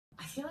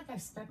feel like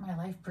I've spent my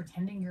life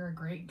pretending you're a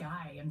great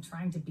guy and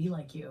trying to be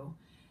like you.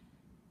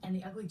 And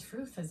the ugly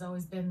truth has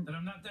always been that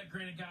I'm not that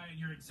great a guy and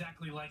you're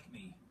exactly like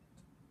me.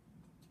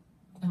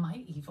 Am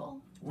I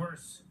evil?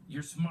 Worse,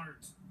 you're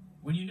smart.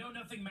 When you know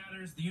nothing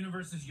matters, the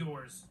universe is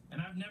yours.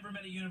 And I've never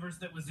met a universe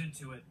that was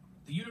into it.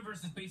 The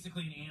universe is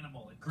basically an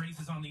animal. It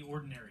grazes on the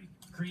ordinary.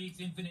 Creates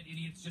infinite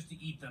idiots just to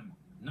eat them.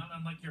 Not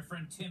unlike your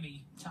friend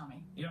Timmy.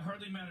 Tommy. It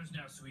hardly matters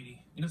now,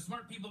 sweetie. You know,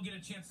 smart people get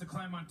a chance to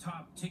climb on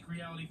top, take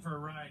reality for a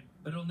ride,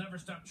 but it'll never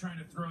stop trying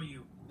to throw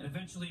you. And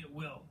eventually it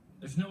will.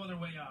 There's no other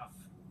way off.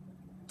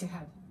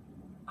 Dad,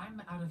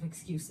 I'm out of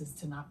excuses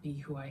to not be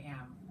who I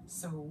am.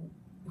 So,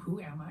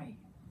 who am I?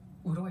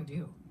 What do I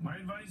do? My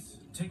advice?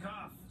 Take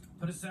off.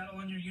 Put a saddle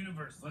on your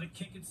universe. Let it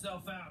kick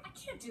itself out. I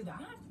can't do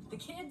that. The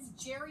kids,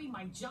 Jerry,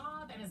 my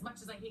job, and as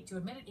much as I hate to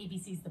admit it,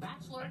 ABC's The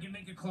Bachelor. I can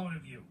make a clone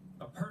of you.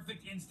 A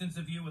perfect instance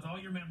of you with all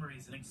your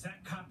memories, an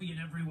exact copy in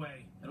every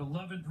way. It'll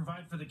love and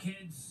provide for the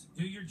kids,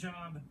 do your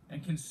job,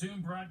 and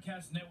consume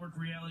broadcast network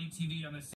reality TV on the